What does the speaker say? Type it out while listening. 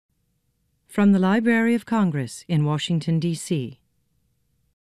From the Library of Congress in Washington, D.C.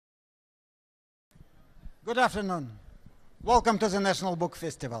 Good afternoon. Welcome to the National Book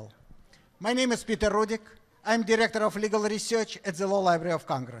Festival. My name is Peter Rudik. I'm Director of Legal Research at the Law Library of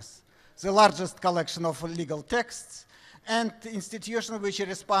Congress, the largest collection of legal texts and institution which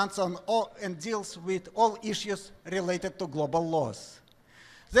responds on all and deals with all issues related to global laws.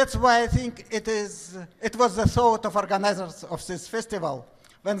 That's why I think it was the thought of organizers of this festival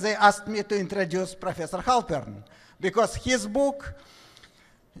when they asked me to introduce Professor Halpern, because his book,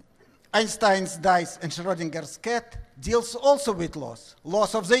 Einstein's Dice and Schrödinger's Cat, deals also with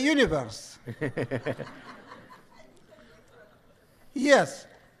laws of the universe. Yes,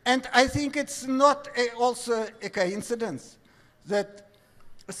 and I think it's not also a coincidence that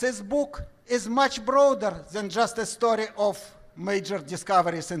this book is much broader than just a story of major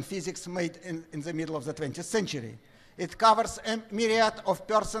discoveries in physics made in the middle of the 20th century. It covers a myriad of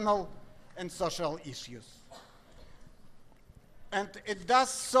personal and social issues. And it does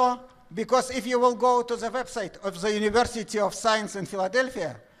so because if you will go to the website of the University of Science in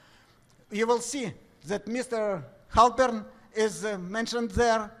Philadelphia, you will see that Mr. Halpern is mentioned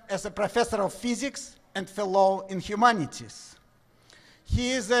there as a professor of physics and fellow in humanities.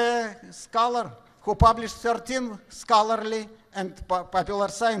 He is a scholar who published 13 scholarly and popular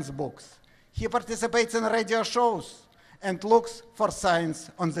science books. He participates in radio shows and looks for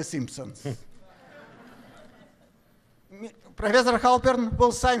science on The Simpsons. Professor Halpern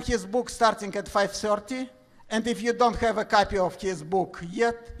will sign his book starting at 5:30, and if you don't have a copy of his book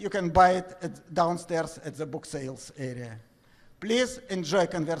yet, you can buy it downstairs at the book sales area. Please enjoy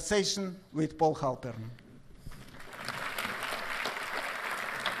conversation with Paul Halpern.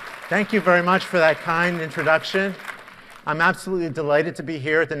 Thank you very much for that kind introduction. I'm absolutely delighted to be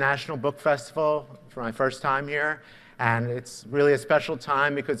here at the National Book Festival for my first time here. And it's really a special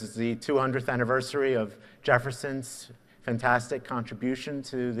time because it's the 200th anniversary of Jefferson's fantastic contribution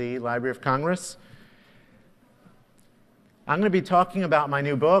to the Library of Congress. I'm going to be talking about my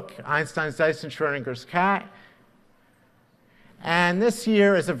new book, Einstein's Dice and Schrödinger's Cat. And this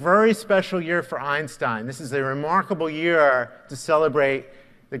year is a very special year for Einstein. This is a remarkable year to celebrate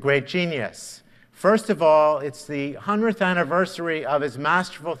the great genius. First of all, it's the 100th anniversary of his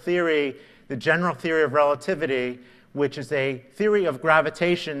masterful theory, the general theory of relativity, which is a theory of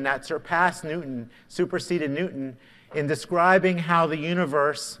gravitation that surpassed Newton, superseded Newton, in describing how the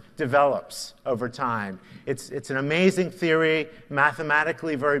universe develops over time. It's an amazing theory,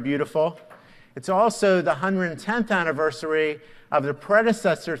 mathematically very beautiful. It's also the 110th anniversary of the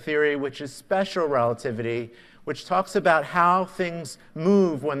predecessor theory, which is special relativity, which talks about how things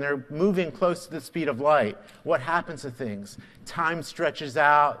move when they're moving close to the speed of light. What happens to things? Time stretches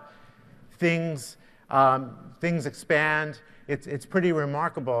out, things expand. It's pretty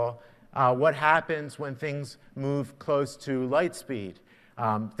remarkable what happens when things move close to light speed.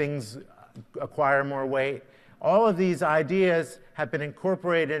 Things acquire more weight. All of these ideas have been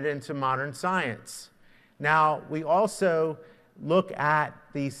incorporated into modern science. Now, we also look at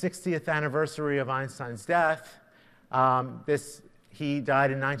the 60th anniversary of Einstein's death. He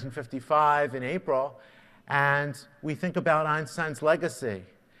died in 1955 in April, and we think about Einstein's legacy.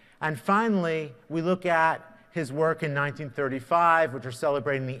 And finally, we look at his work in 1935, which we're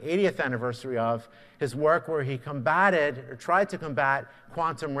celebrating the 80th anniversary of, his work where he combated, or tried to combat,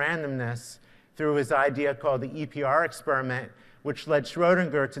 quantum randomness through his idea called the EPR experiment, which led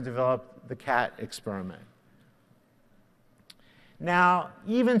Schrödinger to develop the cat experiment. Now,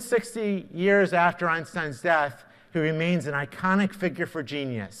 even 60 years after Einstein's death, he remains an iconic figure for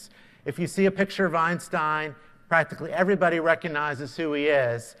genius. If you see a picture of Einstein, practically everybody recognizes who he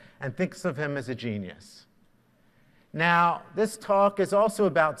is and thinks of him as a genius. Now, this talk is also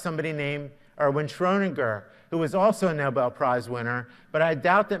about somebody named Erwin Schrödinger, who was also a Nobel Prize winner, but I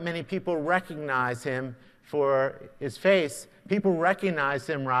doubt that many people recognize him for his face. People recognize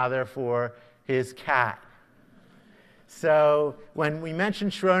him, rather, for his cat. So when we mention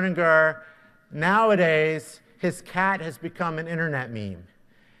Schrödinger, nowadays, his cat has become an internet meme.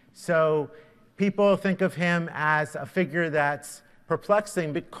 So people think of him as a figure that's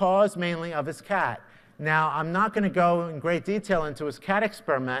perplexing because mainly of his cat. Now, I'm not going to go in great detail into his cat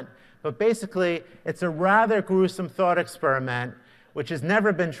experiment, but basically, it's a rather gruesome thought experiment, which has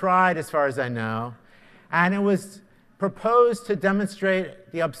never been tried as far as I know, and it was proposed to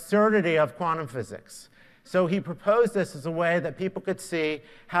demonstrate the absurdity of quantum physics. So he proposed this as a way that people could see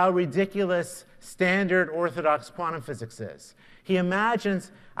how ridiculous standard orthodox quantum physics is. He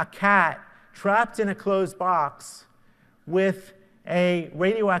imagines a cat trapped in a closed box with a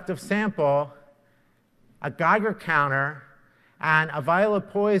radioactive sample, a Geiger counter, and a vial of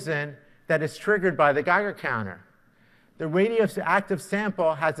poison that is triggered by the Geiger counter. The radioactive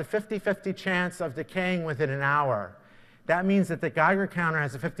sample has a 50-50 chance of decaying within an hour. That means that the Geiger counter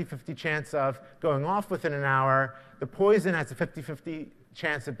has a 50-50 chance of going off within an hour, the poison has a 50-50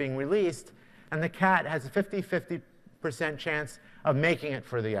 chance of being released, and the cat has a 50-50% chance of making it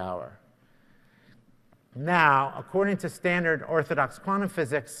for the hour. Now, according to standard orthodox quantum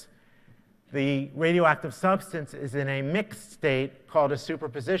physics, the radioactive substance is in a mixed state called a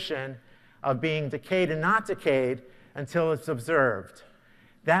superposition of being decayed and not decayed until it's observed.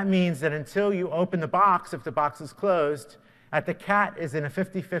 That means that until you open the box, if the box is closed, the cat is in a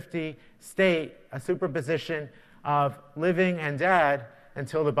 50-50 state, a superposition of living and dead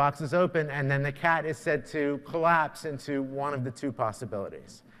until the box is open, and then the cat is said to collapse into one of the two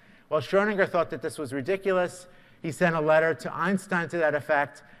possibilities. Well, Schrödinger thought that this was ridiculous. He sent a letter to Einstein to that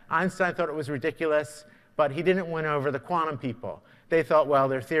effect. Einstein thought it was ridiculous, but he didn't win over the quantum people. They thought, well,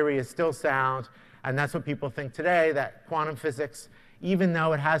 their theory is still sound, and that's what people think today, that quantum physics, even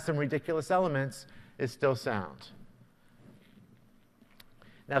though it has some ridiculous elements, is still sound.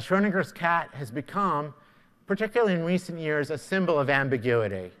 Now, Schrödinger's cat has become, particularly in recent years, a symbol of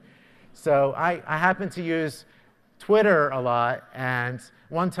ambiguity. So I happen to use Twitter a lot, and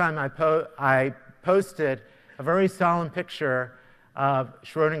one time I posted a very solemn picture of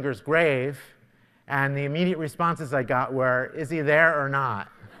Schrödinger's grave, and the immediate responses I got were, is he there or not?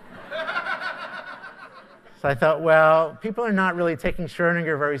 So I thought, well, people are not really taking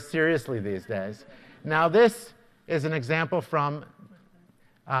Schrödinger very seriously these days. Now, this is an example from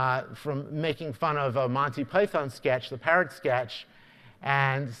making fun of a Monty Python sketch, the parrot sketch,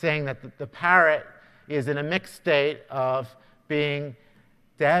 and saying that the parrot is in a mixed state of being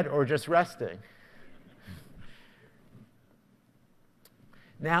dead or just resting.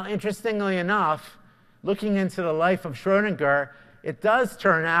 Now, interestingly enough, looking into the life of Schrödinger, it does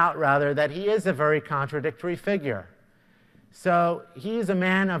turn out, rather, that he is a very contradictory figure. So he's a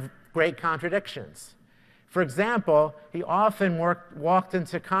man of great contradictions. For example, he often walked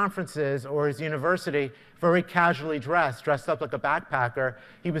into conferences or his university very casually dressed up like a backpacker.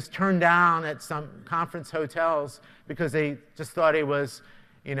 He was turned down at some conference hotels because they just thought he was,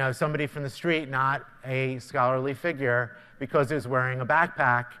 somebody from the street, not a scholarly figure, because he was wearing a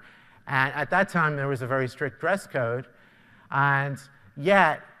backpack. And at that time, there was a very strict dress code. And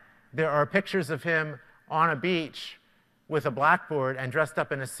yet, there are pictures of him on a beach with a blackboard and dressed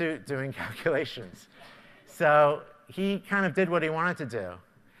up in a suit doing calculations. So he kind of did what he wanted to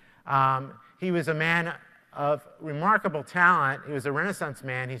do. He was a man of remarkable talent. He was a Renaissance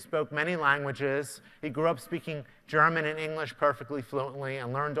man. He spoke many languages. He grew up speaking German and English perfectly fluently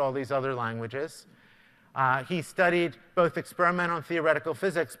and learned all these other languages. He studied both experimental and theoretical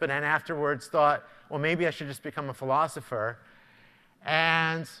physics, but then afterwards thought, well, maybe I should just become a philosopher.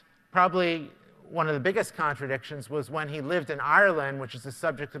 And probably one of the biggest contradictions was when he lived in Ireland, which is the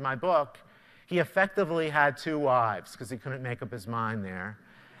subject of my book. He effectively had two wives because he couldn't make up his mind there.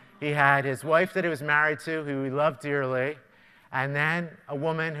 He had his wife that he was married to, who he loved dearly, and then a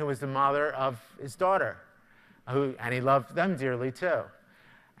woman who was the mother of his daughter, and he loved them dearly too.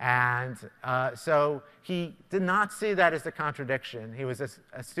 And so he did not see that as a contradiction. He was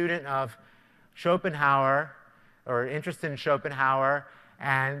a student of Schopenhauer, or interested in Schopenhauer,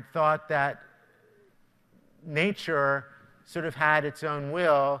 and thought that nature sort of had its own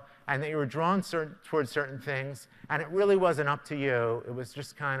will, and that you were drawn towards certain things, and it really wasn't up to you. It was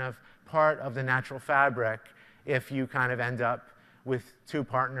just kind of part of the natural fabric if you kind of end up with two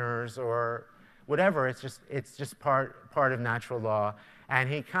partners or whatever. It's just part of natural law. And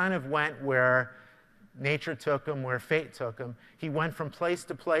he kind of went where nature took him, where fate took him. He went from place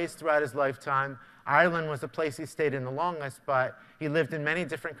to place throughout his lifetime. Ireland was the place he stayed in the longest, but he lived in many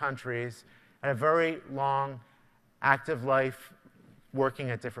different countries, had a very long, active life, working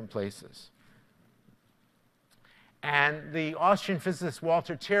at different places. And the Austrian physicist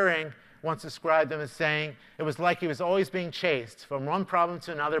Walter Thirring once described him as saying it was like he was always being chased from one problem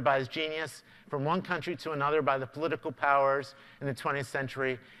to another by his genius, from one country to another by the political powers in the 20th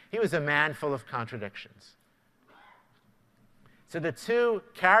century. He was a man full of contradictions. So the two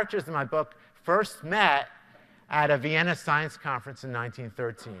characters in my book first met at a Vienna science conference in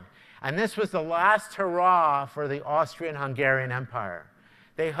 1913. And this was the last hurrah for the Austrian-Hungarian Empire.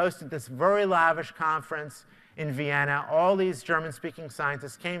 They hosted this very lavish conference in Vienna. All these German-speaking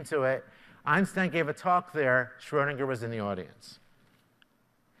scientists came to it. Einstein gave a talk there. Schrödinger was in the audience.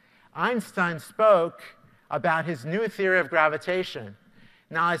 Einstein spoke about his new theory of gravitation.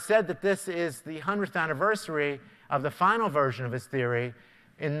 Now, I said that this is the 100th anniversary of the final version of his theory.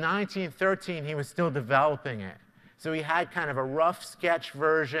 In 1913, he was still developing it. So he had kind of a rough sketch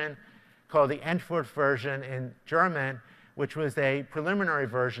version, called the Endfurt version in German, which was a preliminary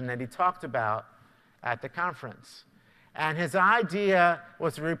version that he talked about at the conference. And his idea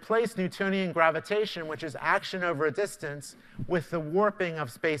was to replace Newtonian gravitation, which is action over a distance, with the warping of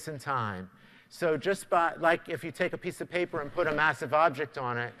space and time. So just by, like if you take a piece of paper and put a massive object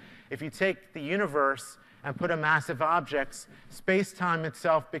on it, if you take the universe and put a massive object, space-time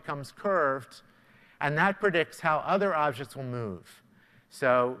itself becomes curved, and that predicts how other objects will move.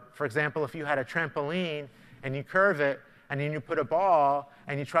 So, for example, if you had a trampoline and you curve it, and then you put a ball,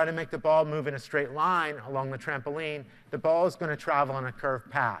 and you try to make the ball move in a straight line along the trampoline, the ball is going to travel on a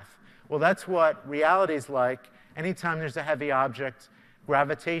curved path. Well, that's what reality is like. Anytime there's a heavy object,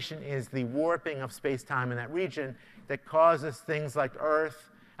 gravitation is the warping of space-time in that region that causes things like Earth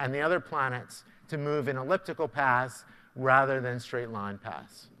and the other planets to move in elliptical paths rather than straight line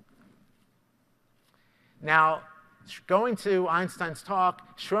paths. Now, going to Einstein's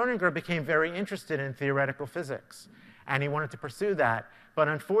talk, Schrödinger became very interested in theoretical physics, and he wanted to pursue that. But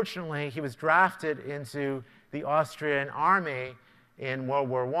unfortunately, he was drafted into the Austrian army in World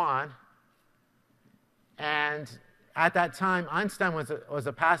War I. And at that time, Einstein was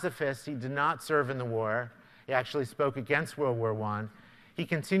a pacifist. He did not serve in the war. He actually spoke against World War I. He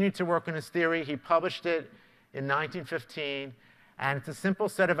continued to work on his theory. He published it in 1915. And it's a simple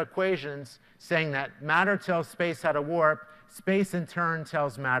set of equations saying that matter tells space how to warp. Space, in turn,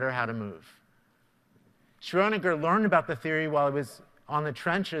 tells matter how to move. Schrödinger learned about the theory while he was on the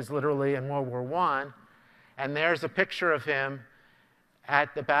trenches, literally, in World War I. And there's a picture of him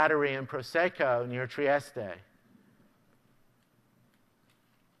at the battery in Prosecco near Trieste.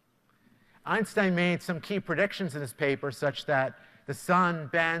 Einstein made some key predictions in his paper, such that the sun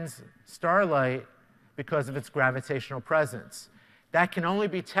bends starlight because of its gravitational presence. That can only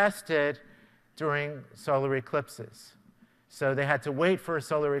be tested during solar eclipses. So they had to wait for a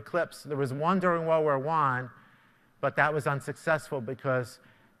solar eclipse. There was one during World War I, but that was unsuccessful because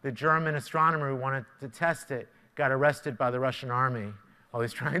the German astronomer who wanted to test it got arrested by the Russian army while he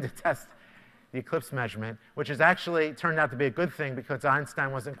was trying to test the eclipse measurement, which has actually turned out to be a good thing because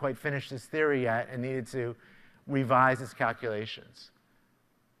Einstein wasn't quite finished his theory yet and needed to revise his calculations.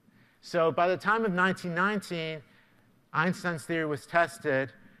 So by the time of 1919, Einstein's theory was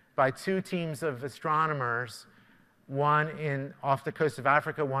tested by two teams of astronomers, one off the coast of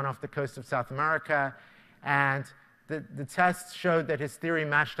Africa, one off the coast of South America, and the tests showed that his theory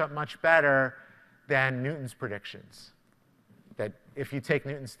matched up much better than Newton's predictions. That if you take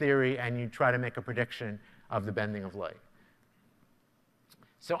Newton's theory and you try to make a prediction of the bending of light.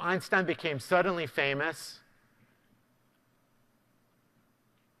 So Einstein became suddenly famous.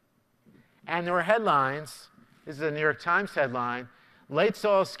 And there were headlines. This is a New York Times headline. Lights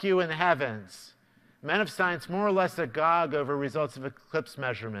all skew in the heavens. Men of science more or less agog over results of eclipse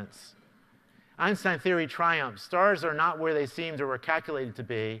measurements. Einstein theory triumphs. Stars are not where they seemed or were calculated to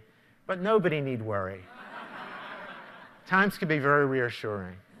be, but nobody need worry. Times can be very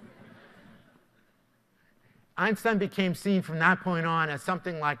reassuring. Einstein became seen from that point on as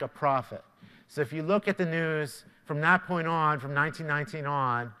something like a prophet. So if you look at the news from that point on, from 1919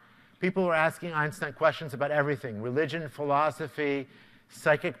 on, people were asking Einstein questions about everything: religion, philosophy,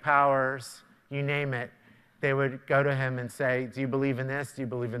 psychic powers, you name it. They would go to him and say, do you believe in this? Do you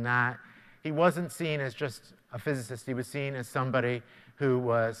believe in that? He wasn't seen as just a physicist. He was seen as somebody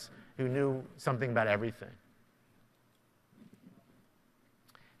who knew something about everything.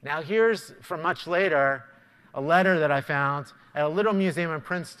 Now here's, from much later, a letter that I found at a little museum in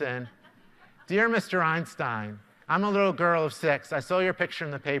Princeton. Dear Mr. Einstein, I'm a little girl of 6. I saw your picture in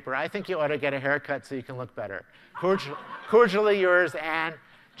the paper. I think you ought to get a haircut so you can look better. Cordially yours, Anne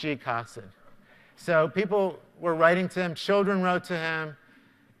G. Coxon. So people were writing to him. Children wrote to him.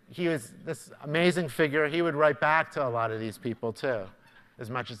 He was this amazing figure. He would write back to a lot of these people, too, as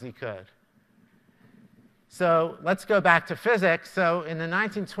much as he could. So let's go back to physics. So in the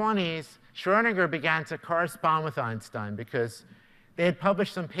 1920s, Schrödinger began to correspond with Einstein because they had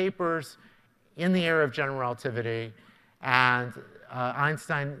published some papers in the area of general relativity, and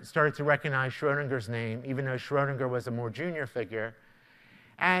Einstein started to recognize Schrödinger's name, even though Schrödinger was a more junior figure.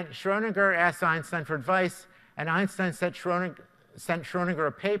 And Schrödinger asked Einstein for advice, and Einstein sent Schrödinger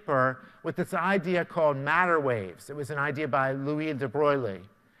a paper with this idea called matter waves. It was an idea by Louis de Broglie.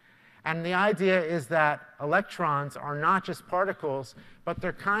 And the idea is that electrons are not just particles, but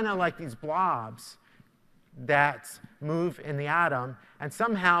they're kind of like these blobs that move in the atom. And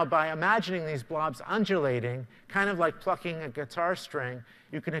somehow, by imagining these blobs undulating, kind of like plucking a guitar string,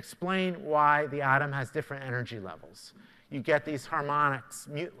 you can explain why the atom has different energy levels. You get these harmonics,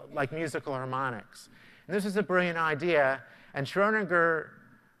 like musical harmonics. And this is a brilliant idea. And Schrödinger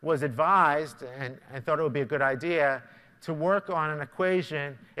was advised and thought it would be a good idea to work on an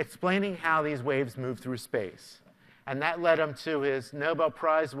equation explaining how these waves move through space. And that led him to his Nobel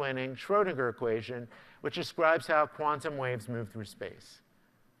Prize-winning Schrödinger equation, which describes how quantum waves move through space.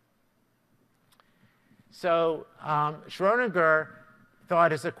 So Schrödinger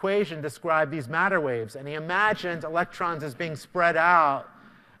thought his equation described these matter waves, and he imagined electrons as being spread out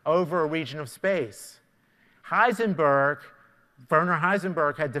over a region of space. Werner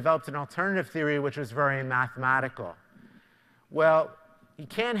Heisenberg had developed an alternative theory which was very mathematical. Well, you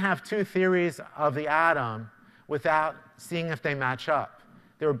can't have two theories of the atom without seeing if they match up.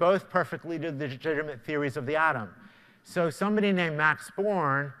 They were both perfectly legitimate theories of the atom. So somebody named Max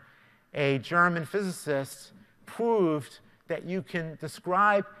Born, a German physicist, proved that you can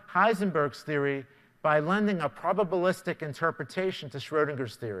describe Heisenberg's theory by lending a probabilistic interpretation to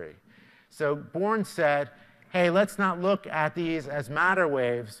Schrödinger's theory. So Born said, hey, let's not look at these as matter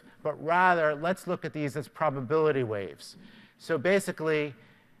waves, but rather let's look at these as probability waves. So basically,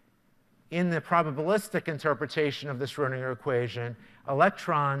 in the probabilistic interpretation of the Schrödinger equation,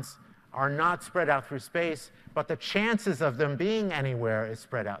 electrons are not spread out through space, but the chances of them being anywhere is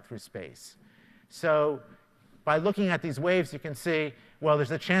spread out through space. So by looking at these waves, you can see, well,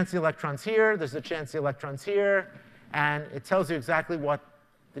 there's a chance the electron's here, there's a chance the electron's here, and it tells you exactly what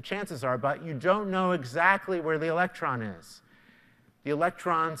the chances are, but you don't know exactly where the electron is. The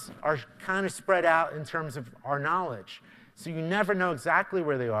electrons are kind of spread out in terms of our knowledge. So you never know exactly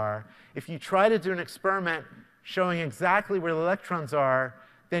where they are. If you try to do an experiment showing exactly where the electrons are,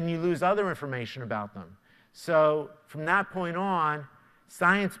 then you lose other information about them. So from that point on,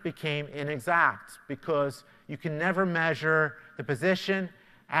 science became inexact because you can never measure the position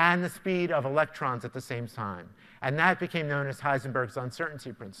and the speed of electrons at the same time. And that became known as Heisenberg's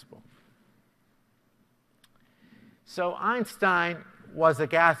uncertainty principle. So Einstein was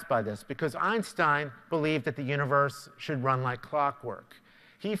aghast by this because Einstein believed that the universe should run like clockwork.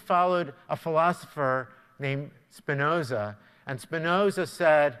 He followed a philosopher named Spinoza, and Spinoza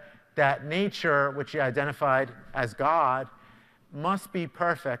said that nature, which he identified as God, must be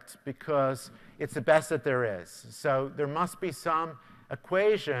perfect because it's the best that there is. So there must be some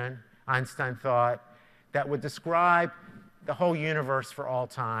equation, Einstein thought, that would describe the whole universe for all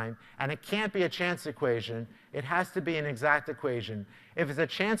time. And it can't be a chance equation. It has to be an exact equation. If it's a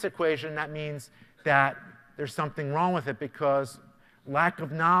chance equation, that means that there's something wrong with it because lack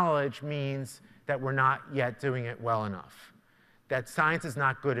of knowledge means that we're not yet doing it well enough, that science is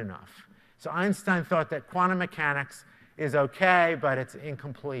not good enough. So Einstein thought that quantum mechanics is okay, but it's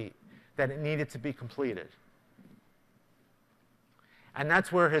incomplete, that it needed to be completed. And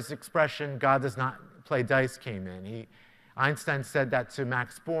that's where his expression, God does not play dice, came in. Einstein said that to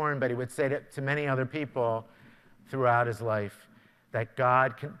Max Born, but he would say it to many other people throughout his life, that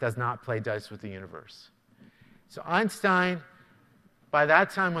God does not play dice with the universe. So Einstein, by that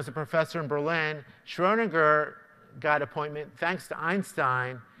time, was a professor in Berlin. Schrödinger got appointment, thanks to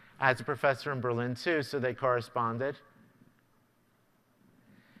Einstein, as a professor in Berlin, too, so they corresponded.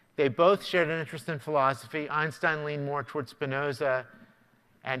 They both shared an interest in philosophy. Einstein leaned more towards Spinoza,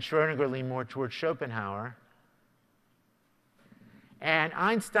 and Schrödinger leaned more towards Schopenhauer. And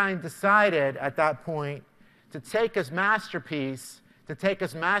Einstein decided at that point to take his masterpiece, to take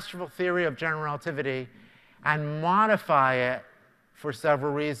his masterful theory of general relativity and modify it for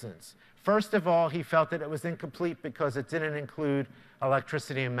several reasons. First of all, he felt that it was incomplete because it didn't include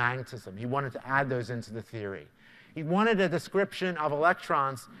electricity and magnetism. He wanted to add those into the theory. He wanted a description of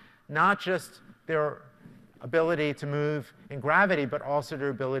electrons, not just their ability to move in gravity, but also their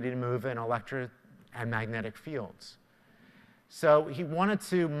ability to move in electric and magnetic fields. So he wanted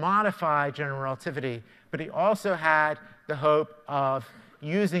to modify general relativity, but he also had the hope of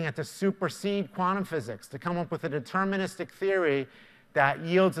using it to supersede quantum physics, to come up with a deterministic theory that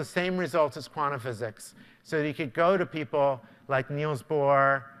yields the same results as quantum physics, so that he could go to people like Niels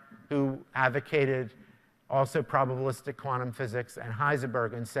Bohr, who advocated also probabilistic quantum physics, and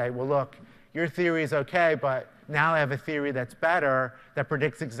Heisenberg, and say, well, look, your theory is okay, but now I have a theory that's better, that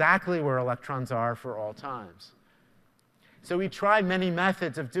predicts exactly where electrons are for all times. So he tried many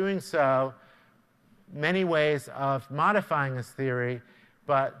methods of doing so, many ways of modifying his theory,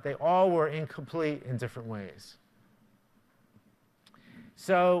 but they all were incomplete in different ways.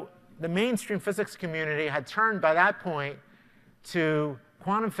 So the mainstream physics community had turned by that point to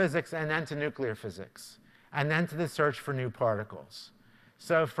quantum physics and then to nuclear physics, and then to the search for new particles.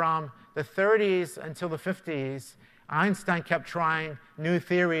 So from the 30s until the 50s, Einstein kept trying new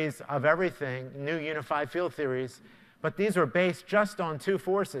theories of everything, new unified field theories, but these were based just on two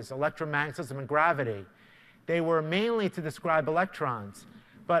forces, electromagnetism and gravity. They were mainly to describe electrons,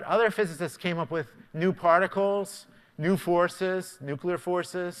 But other physicists came up with new particles, new forces, nuclear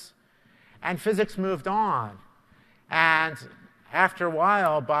forces, and physics moved on. And after a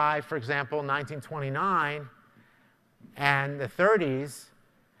while, by, for example, 1929 and the 30s,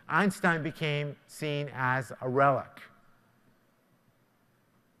 Einstein became seen as a relic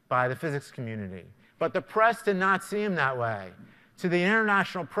by the physics community. But the press did not see him that way. To the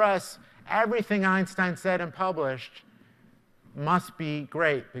international press, everything Einstein said and published must be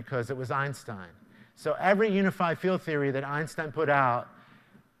great because it was Einstein. So every unified field theory that Einstein put out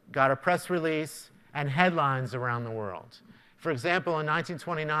got a press release and headlines around the world. For example, in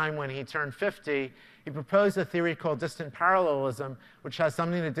 1929, when he turned 50, he proposed a theory called distant parallelism, which has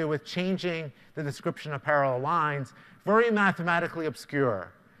something to do with changing the description of parallel lines. Very mathematically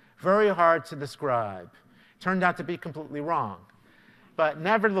obscure, very hard to describe. Turned out to be completely wrong. But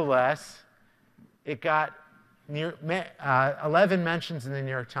nevertheless, it got 11 mentions in the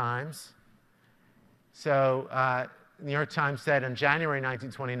New York Times. So the New York Times said in January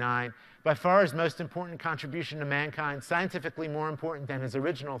 1929, by far his most important contribution to mankind, scientifically more important than his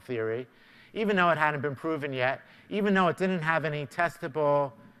original theory, even though it hadn't been proven yet, even though it didn't have any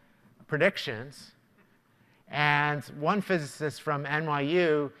testable predictions. And one physicist from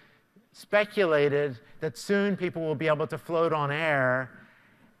NYU speculated that soon people will be able to float on air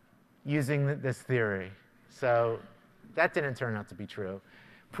using this theory. So that didn't turn out to be true.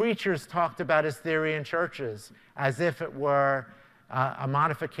 Preachers talked about his theory in churches as if it were a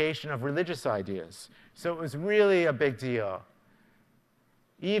modification of religious ideas. So it was really a big deal.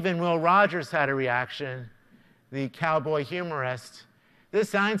 Even Will Rogers had a reaction, the cowboy humorist.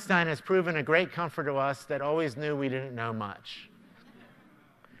 This Einstein has proven a great comfort to us that always knew we didn't know much.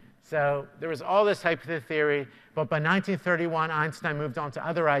 So there was all this hype for the theory, but by 1931, Einstein moved on to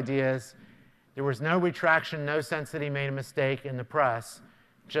other ideas. There was no retraction, no sense that he made a mistake in the press.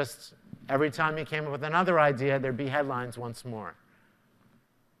 Just every time he came up with another idea, there'd be headlines once more.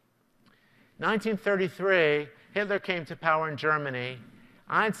 1933, Hitler came to power in Germany.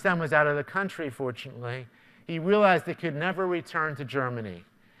 Einstein was out of the country, fortunately. He realized he could never return to Germany.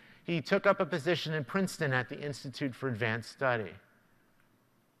 He took up a position in Princeton at the Institute for Advanced Study.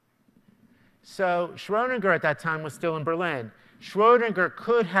 So Schrödinger at that time was still in Berlin. Schrödinger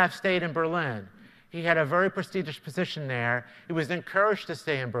could have stayed in Berlin. He had a very prestigious position there. He was encouraged to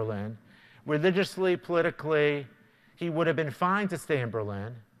stay in Berlin. Religiously, politically, he would have been fine to stay in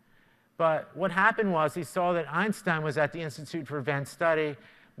Berlin. But what happened was he saw that Einstein was at the Institute for Advanced Study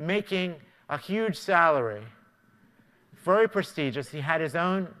making a huge salary, very prestigious. He had his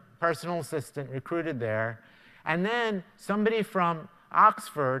own personal assistant recruited there. And then somebody from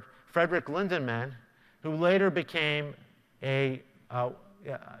Oxford, Frederick Lindemann, who later became an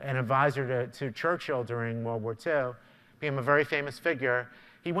advisor to Churchill during World War II, became a very famous figure.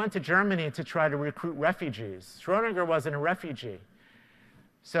 He went to Germany to try to recruit refugees. Schrödinger wasn't a refugee.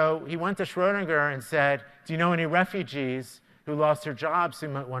 So he went to Schrödinger and said, do you know any refugees who lost their jobs who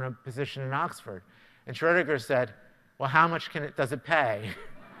might want a position in Oxford? And Schrödinger said, well, how much does it pay?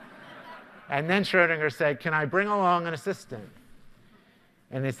 And then Schrödinger said, can I bring along an assistant?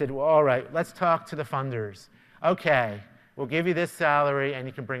 And they said, well, all right, let's talk to the funders. Okay, we'll give you this salary and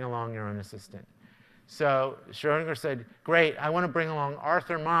you can bring along your own assistant. So Schrödinger said, great, I want to bring along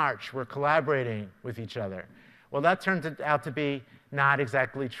Arthur March. We're collaborating with each other. Well, that turned out to be not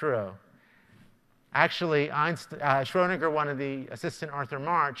exactly true. Actually, Schrödinger wanted the assistant Arthur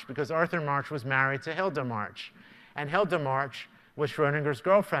March because Arthur March was married to Hilda March. And Hilda March was Schrödinger's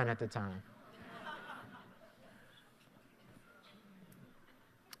girlfriend at the time.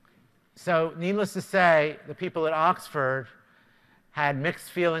 So needless to say, the people at Oxford had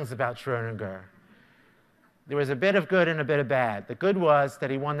mixed feelings about Schrödinger. There was a bit of good and a bit of bad. The good was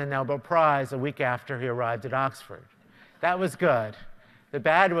that he won the Nobel Prize a week after he arrived at Oxford. That was good. The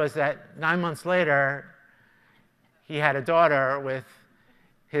bad was that 9 months later, he had a daughter with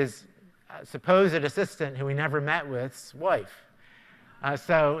his supposed assistant, who he never met with's wife.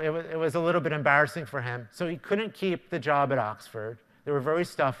 So it was a little bit embarrassing for him. So he couldn't keep the job at Oxford. They were very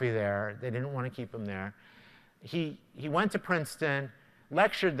stuffy there. They didn't want to keep him there. He went to Princeton,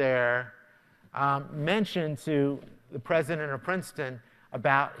 lectured there, mentioned to the president of Princeton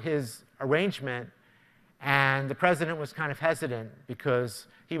about his arrangement, and the president was kind of hesitant because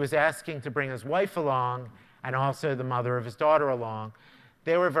he was asking to bring his wife along and also the mother of his daughter along.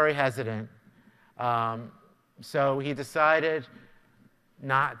 They were very hesitant. So he decided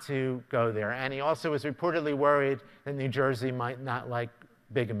not to go there. And he also was reportedly worried that New Jersey might not like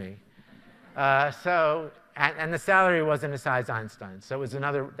bigamy. And the salary wasn't as high as Einstein. So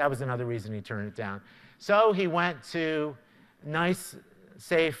that was another reason he turned it down. So he went to nice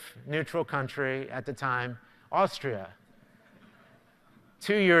safe, neutral country at the time, Austria,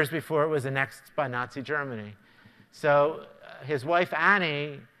 2 years before it was annexed by Nazi Germany. So his wife,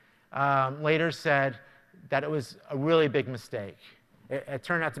 Annie, later said that it was a really big mistake. It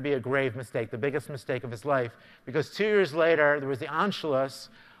turned out to be a grave mistake, the biggest mistake of his life, because 2 years later, there was the Anschluss.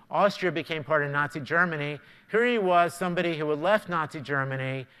 Austria became part of Nazi Germany. Here he was, somebody who had left Nazi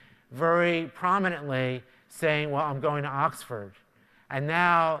Germany very prominently saying, well, I'm going to Oxford. And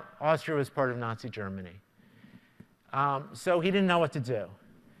now Austria was part of Nazi Germany. So he didn't know what to do.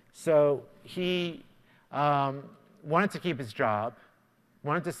 So he wanted to keep his job,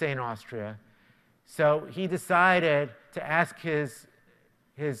 wanted to stay in Austria. So he decided to ask his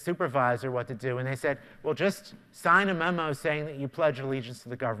supervisor what to do, and they said, well, just sign a memo saying that you pledge allegiance to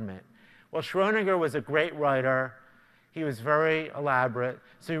the government. Well, Schrödinger was a great writer. He was very elaborate.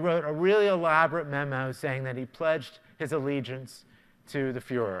 So he wrote a really elaborate memo saying that he pledged his allegiance to the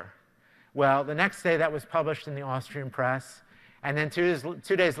Fuhrer. Well, the next day that was published in the Austrian press, and then 2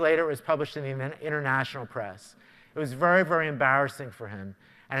 days later it was published in the international press. It was very, very embarrassing for him.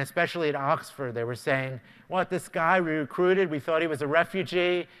 And especially at Oxford, they were saying, what, this guy we recruited, we thought he was a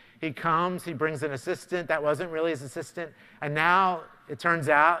refugee. He comes, he brings an assistant. That wasn't really his assistant. And now it turns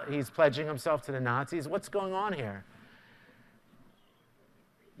out he's pledging himself to the Nazis. What's going on here?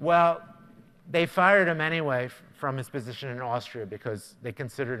 Well, they fired him anyway from his position in Austria because they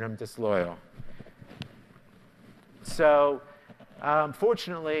considered him disloyal. So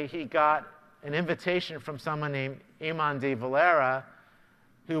fortunately, he got an invitation from someone named Eamon de Valera,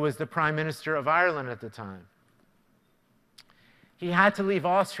 who was the Prime Minister of Ireland at the time. He had to leave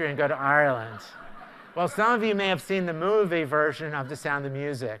Austria and go to Ireland. Well, some of you may have seen the movie version of The Sound of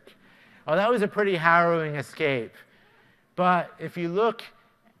Music. Well, that was a pretty harrowing escape. But if you look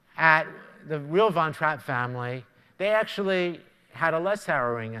at the real Von Trapp family, they actually had a less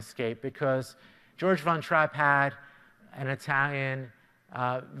harrowing escape because George Von Trapp had an Italian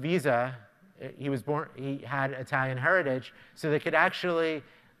visa. He had Italian heritage, so they could actually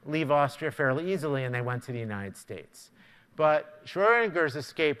leave Austria fairly easily, and they went to the United States. But Schrödinger's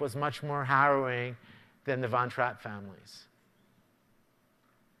escape was much more harrowing than the Von Trapp families.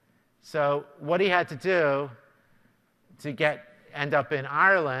 So what he had to do to end up in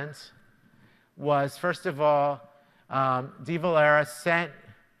Ireland was, first of all, de Valera sent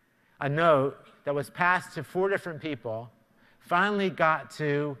a note that was passed to 4 different people, finally got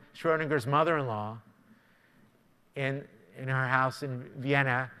to Schrödinger's mother-in-law in her house in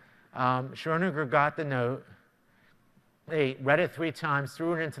Vienna. Schrödinger got the note. They read it 3 times,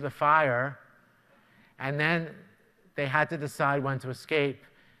 threw it into the fire, and then they had to decide when to escape.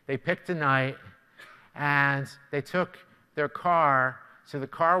 They picked a night, and they took their car to the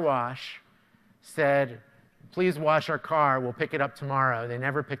car wash, said, please wash our car, we'll pick it up tomorrow. They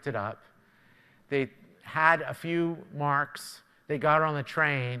never picked it up. They had a few marks. They got on the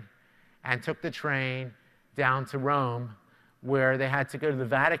train and took the train down to Rome, where they had to go to the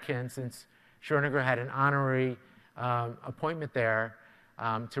Vatican since Schrödinger had an honorary appointment there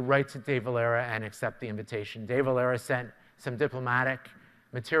to write to de Valera and accept the invitation. De Valera sent some diplomatic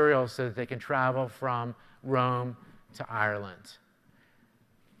materials so that they can travel from Rome to Ireland.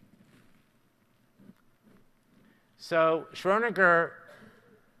 So Schrödinger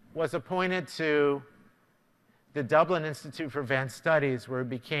was appointed to the Dublin Institute for Advanced Studies, where he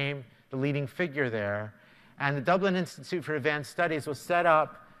became the leading figure there. And the Dublin Institute for Advanced Studies was set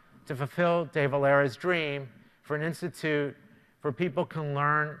up to fulfill de Valera's dream for an institute where people can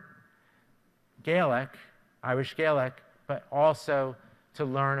learn Gaelic, Irish Gaelic, but also to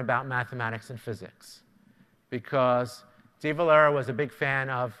learn about mathematics and physics. Because de Valera was a big fan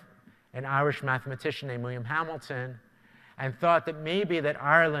of an Irish mathematician named William Hamilton and thought that maybe that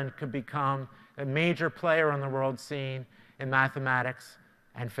Ireland could become a major player on the world scene in mathematics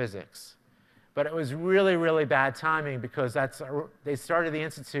and physics. But it was really, really bad timing because they started the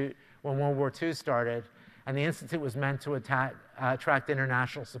Institute when World War II started, and the Institute was meant to attract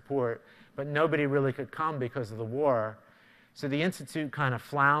international support, but nobody really could come because of the war. So the Institute kind of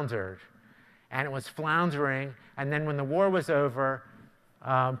floundered, and it was floundering, and then when the war was over,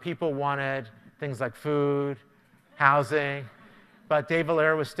 people wanted things like food, housing, but de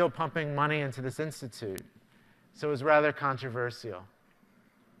Valera was still pumping money into this institute. So it was rather controversial.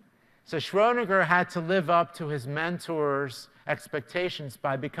 So Schrödinger had to live up to his mentor's expectations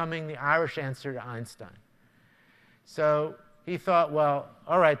by becoming the Irish answer to Einstein. So he thought, well,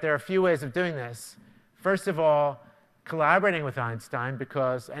 all right, there are a few ways of doing this. First of all, collaborating with Einstein,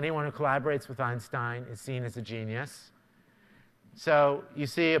 because anyone who collaborates with Einstein is seen as a genius. So you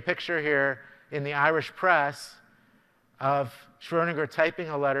see a picture here in the Irish press of Schrödinger typing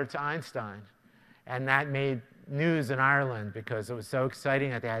a letter to Einstein. And that made news in Ireland because it was so exciting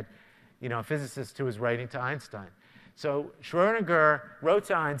that they had, a physicist who was writing to Einstein. So Schrödinger wrote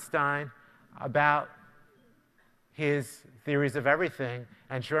to Einstein about his theories of everything,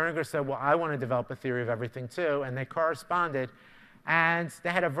 and Schrödinger said, well, I want to develop a theory of everything too, and they corresponded, and they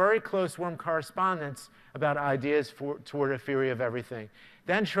had a very close, warm correspondence about ideas toward a theory of everything.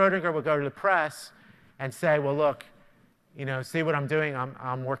 Then Schrödinger would go to the press and say, well, look, see what I'm doing,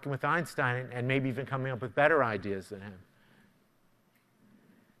 I'm working with Einstein, and maybe even coming up with better ideas than him.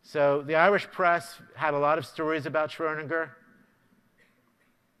 So the Irish press had a lot of stories about Schrödinger.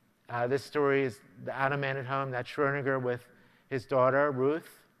 This story is the Adam Man at Home. That's Schrödinger with his daughter, Ruth,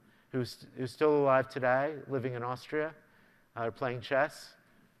 who's still alive today, living in Austria, playing chess.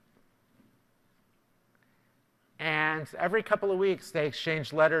 And every couple of weeks, they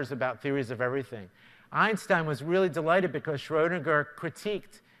exchanged letters about theories of everything. Einstein was really delighted because Schrödinger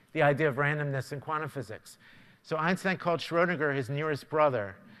critiqued the idea of randomness in quantum physics. So Einstein called Schrödinger his nearest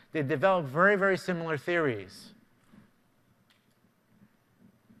brother. They developed very, very similar theories.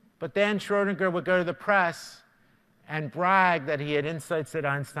 But then Schrödinger would go to the press and brag that he had insights that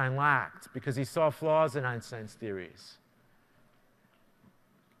Einstein lacked because he saw flaws in Einstein's theories.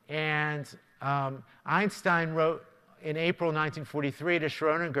 And Einstein wrote in April 1943 to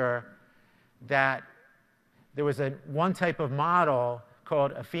Schrödinger that there was one type of model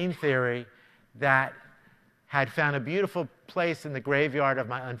called affine theory that had found a beautiful place in the graveyard of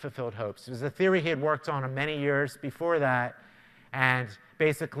my unfulfilled hopes. It was a theory he had worked on many years before that, and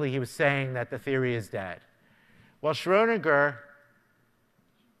basically he was saying that the theory is dead. Well, Schrödinger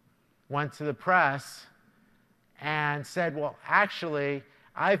went to the press and said, well, actually,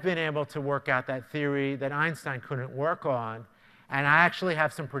 I've been able to work out that theory that Einstein couldn't work on, and I actually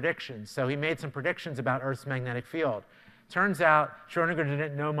have some predictions. So he made some predictions about Earth's magnetic field. Turns out Schrödinger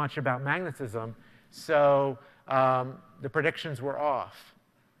didn't know much about magnetism, so the predictions were off.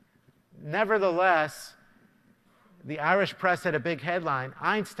 Nevertheless, the Irish press had a big headline,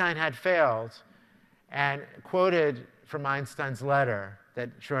 Einstein had failed, and quoted from Einstein's letter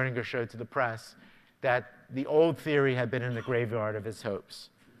that Schrödinger showed to the press that the old theory had been in the graveyard of his hopes.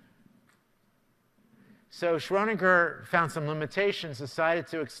 So Schrödinger found some limitations, decided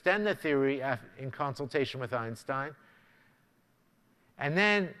to extend the theory in consultation with Einstein, and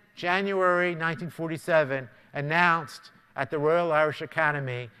then January 1947 announced at the Royal Irish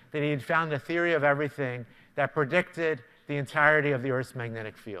Academy that he had found a theory of everything that predicted the entirety of the Earth's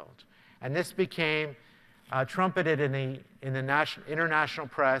magnetic field. And this became trumpeted in the international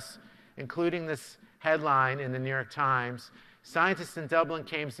press, including this headline in the New York Times, scientist in Dublin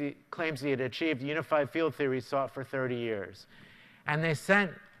claims he had achieved unified field theory sought for 30 years. And they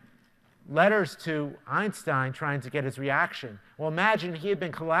sent letters to Einstein trying to get his reaction. Well, imagine he had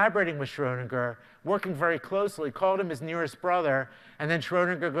been collaborating with Schrödinger, working very closely, called him his nearest brother, and then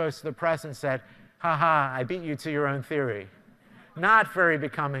Schrödinger goes to the press and said, ha ha, I beat you to your own theory. Not very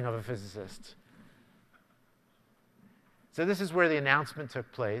becoming of a physicist. So this is where the announcement took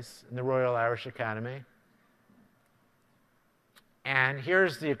place in the Royal Irish Academy. And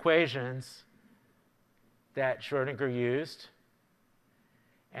here's the equations that Schrödinger used.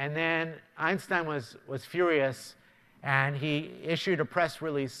 And then Einstein was furious, and he issued a press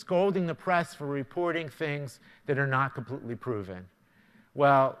release scolding the press for reporting things that are not completely proven.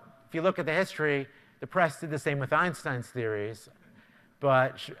 Well, if you look at the history, the press did the same with Einstein's theories,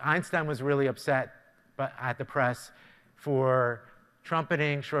 but Einstein was really upset at the press for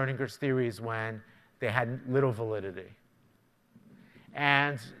trumpeting Schrödinger's theories when they had little validity.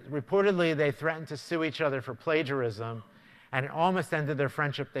 And reportedly, they threatened to sue each other for plagiarism, and it almost ended their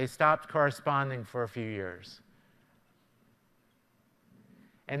friendship. They stopped corresponding for a few years.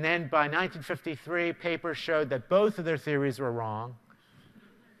 And then by 1953, papers showed that both of their theories were wrong.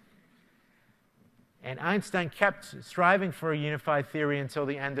 And Einstein kept striving for a unified theory until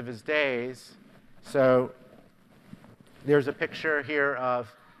the end of his days. So there's a picture here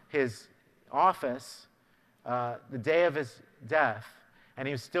of his office the day of his death, and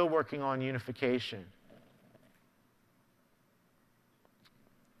he was still working on unification.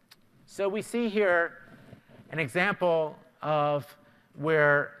 So we see here an example of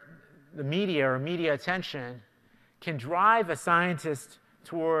where the media or media attention can drive a scientist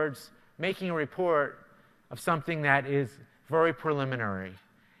towards making a report of something that is very preliminary.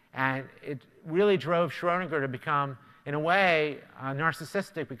 And it really drove Schrödinger to become, in a way,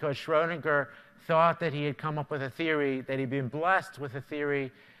 narcissistic, because Schrödinger thought that he had come up with a theory, that he'd been blessed with a theory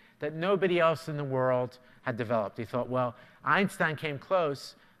that nobody else in the world had developed. He thought, well, Einstein came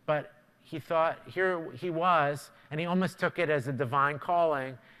close, but he thought here he was, and he almost took it as a divine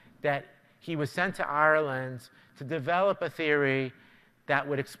calling that he was sent to Ireland to develop a theory that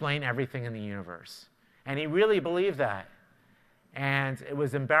would explain everything in the universe. And he really believed that. And it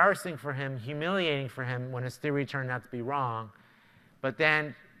was embarrassing for him, humiliating for him when his theory turned out to be wrong. But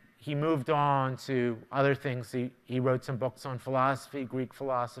then he moved on to other things. He wrote some books on philosophy, Greek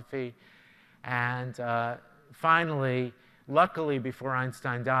philosophy. And finally, luckily, before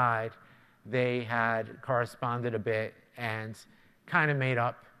Einstein died, they had corresponded a bit and kind of made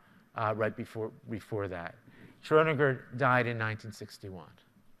up right before that. Schrödinger died in 1961.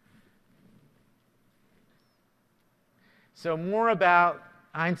 So more about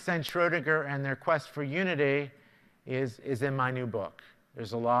Einstein, Schrödinger, and their quest for unity is in my new book.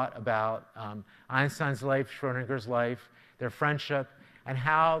 There's a lot about Einstein's life, Schrödinger's life, their friendship, and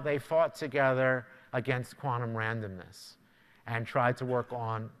how they fought together against quantum randomness and tried to work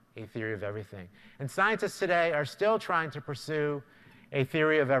on a theory of everything. And scientists today are still trying to pursue a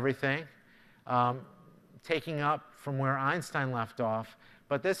theory of everything, taking up from where Einstein left off,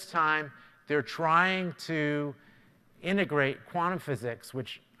 but this time they're trying to integrate quantum physics,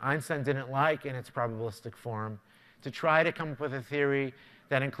 which Einstein didn't like in its probabilistic form, to try to come up with a theory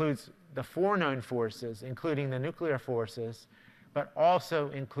that includes the four known forces, including the nuclear forces, but also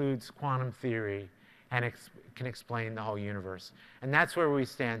includes quantum theory and can explain the whole universe. And that's where we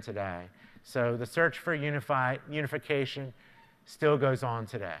stand today. So the search for unification still goes on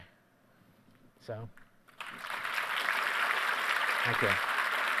today. So, thank you.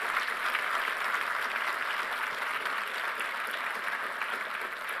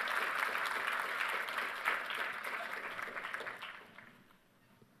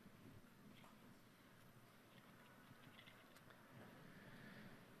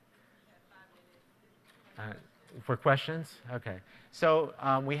 For questions? Okay. So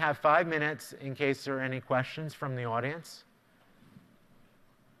we have 5 minutes in case there are any questions from the audience.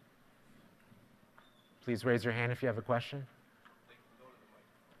 Please raise your hand if you have a question.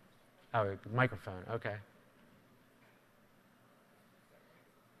 Oh, microphone. Okay.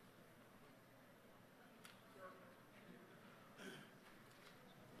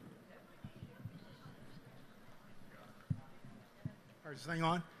 All right, is this thing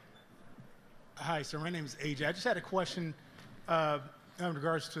on? Hi, so my name is AJ. I just had a question in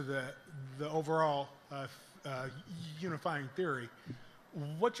regards to the overall unifying theory.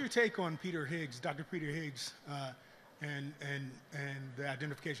 What's your take on Peter Higgs, Dr. Peter Higgs, and the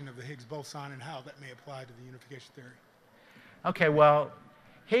identification of the Higgs boson and how that may apply to the unification theory? Okay, well,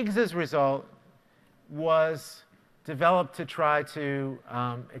 Higgs's result was developed to try to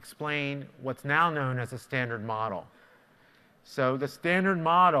explain what's now known as a standard model. So the standard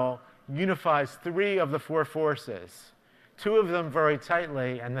model unifies 3 of the 4 forces, 2 of them very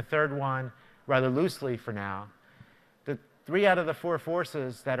tightly, and the third one rather loosely for now. The 3 out of the 4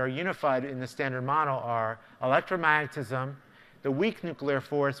 forces that are unified in the standard model are electromagnetism, the weak nuclear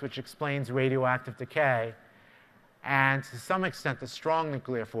force, which explains radioactive decay, and to some extent the strong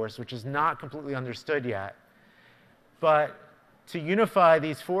nuclear force, which is not completely understood yet. But to unify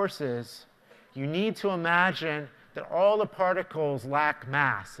these forces, you need to imagine that all the particles lack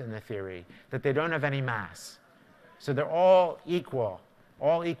mass in the theory, that they don't have any mass. So they're all equal,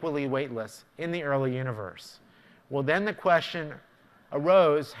 all equally weightless in the early universe. Well, then the question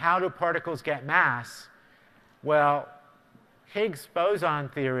arose, how do particles get mass? Well, Higgs boson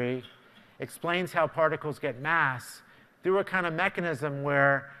theory explains how particles get mass through a kind of mechanism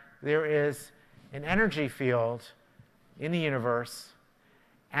where there is an energy field in the universe,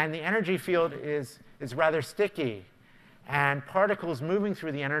 and the energy field is rather sticky, and particles moving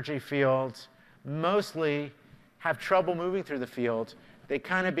through the energy field mostly have trouble moving through the field. They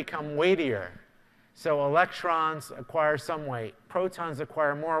kind of become weightier. So electrons acquire some weight, protons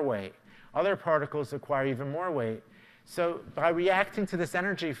acquire more weight, other particles acquire even more weight. So by reacting to this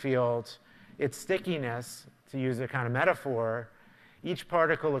energy field, its stickiness, to use a kind of metaphor, each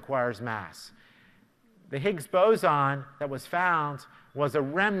particle acquires mass. The Higgs boson that was found was a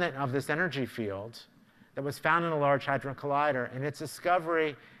remnant of this energy field that was found in a Large Hadron Collider, and its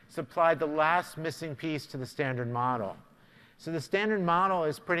discovery supplied the last missing piece to the standard model. So the standard model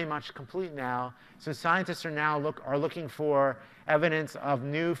is pretty much complete now, so scientists are now looking for evidence of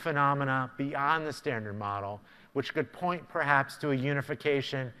new phenomena beyond the standard model, which could point perhaps to a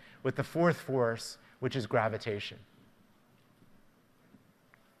unification with the 4th force, which is gravitation.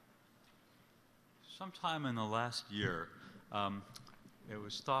 Sometime in the last year, it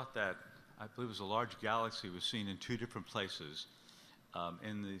was thought that, I believe it was a large galaxy was seen in 2 different places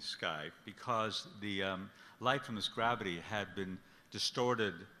in the sky because the light from this gravity had been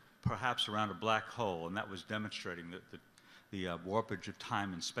distorted perhaps around a black hole, and that was demonstrating the warpage of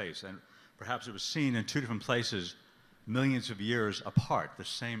time and space. And perhaps it was seen in two different places millions of years apart, the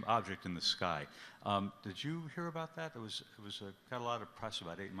same object in the sky. Did you hear about that? It was got a lot of press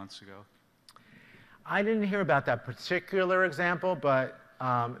about 8 months ago. I didn't hear about that particular example, but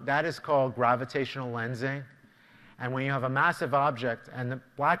that is called gravitational lensing. And when you have a massive object, and the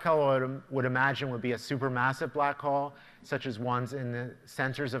black hole I would imagine would be a supermassive black hole, such as ones in the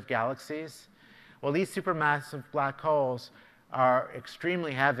centers of galaxies. Well, these supermassive black holes are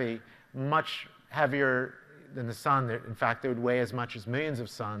extremely heavy, much heavier than the sun. In fact, they would weigh as much as millions of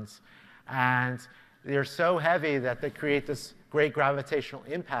suns. And they're so heavy that they create this great gravitational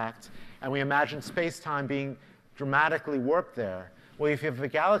impact, and we imagine space-time being dramatically warped there. Well, if you have a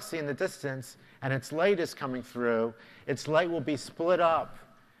galaxy in the distance and its light is coming through, its light will be split up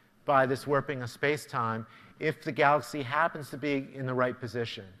by this warping of space-time if the galaxy happens to be in the right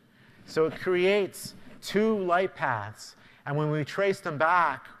position. So it creates two light paths, and when we trace them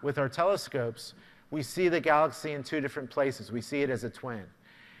back with our telescopes, we see the galaxy in two different places. We see it as a twin.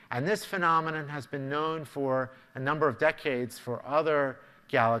 And this phenomenon has been known for a number of decades for other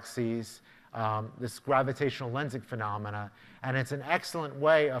galaxies, this gravitational lensing phenomena, and it's an excellent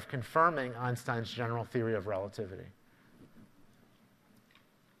way of confirming Einstein's general theory of relativity.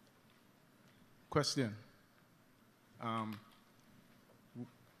 Question.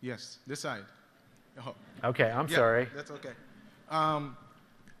 Yes, this side. Oh. Okay, I'm sorry. That's okay.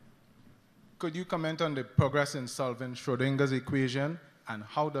 Could you comment on the progress in solving Schrödinger's equation, and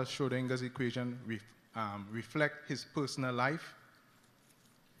how does Schrödinger's equation reflect his personal life?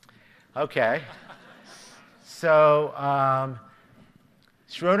 Okay. So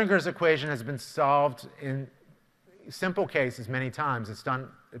Schrödinger's equation has been solved in simple cases many times. It's done,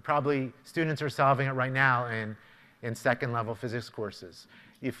 probably students are solving it right now in second-level physics courses.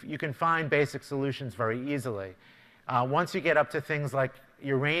 If you can find basic solutions very easily. Once you get up to things like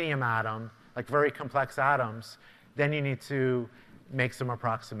uranium atom, like very complex atoms, then you need to make some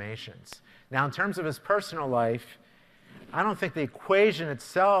approximations. Now, in terms of his personal life, I don't think the equation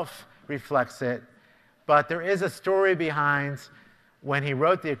itself reflects it, but there is a story behind when he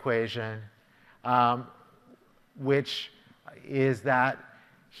wrote the equation, which is that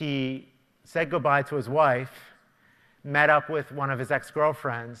he said goodbye to his wife, met up with one of his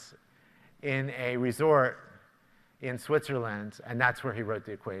ex-girlfriends in a resort in Switzerland, and that's where he wrote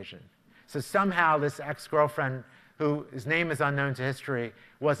the equation. So somehow this ex-girlfriend, whose name is unknown to history,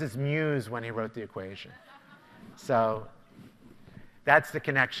 was his muse when he wrote the equation. So that's the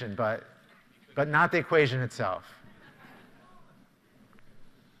connection, but not the equation itself.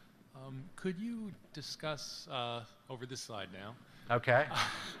 Could you discuss over this side now? Okay.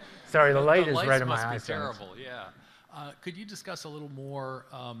 Sorry, the light is lights right in my must be eyes. terrible, yeah. Could you discuss a little more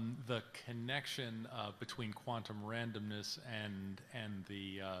the connection between quantum randomness and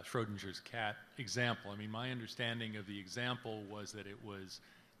the Schrödinger's cat example? I mean, my understanding of the example was that it was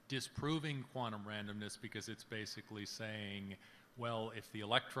disproving quantum randomness because it's basically saying, well, if you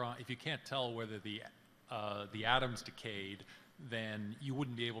can't tell whether the atoms decayed, then you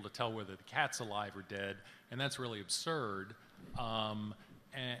wouldn't be able to tell whether the cat's alive or dead, and that's really absurd. And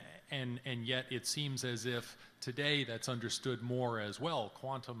yet it seems as if today that's understood more as, well,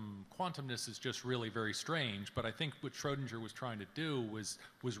 quantumness is just really very strange, but I think what Schrödinger was trying to do was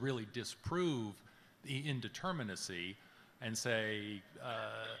really disprove the indeterminacy and say,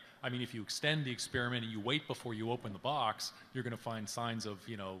 I mean, if you extend the experiment and you wait before you open the box, you're going to find signs of,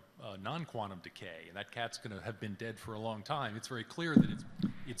 non-quantum decay, and that cat's going to have been dead for a long time. It's very clear that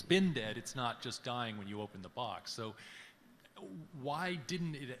it's been dead. It's not just dying when you open the box. So why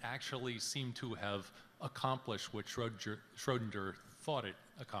didn't it actually seem to have accomplished what Schrödinger thought it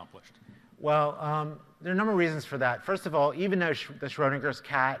accomplished? Well, there are a number of reasons for that. First of all, even though the Schrödinger's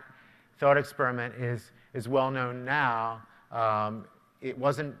cat thought experiment is well known now, it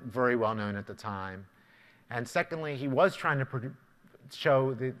wasn't very well known at the time. And secondly, he was trying to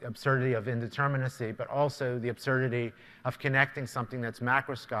show the absurdity of indeterminacy, but also the absurdity of connecting something that's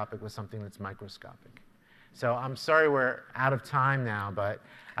macroscopic with something that's microscopic. So I'm sorry we're out of time now, but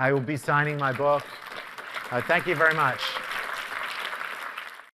I will be signing my book. Thank you very much.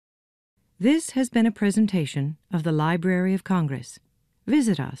 This has been a presentation of the Library of Congress.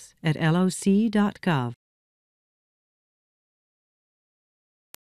 Visit us at loc.gov.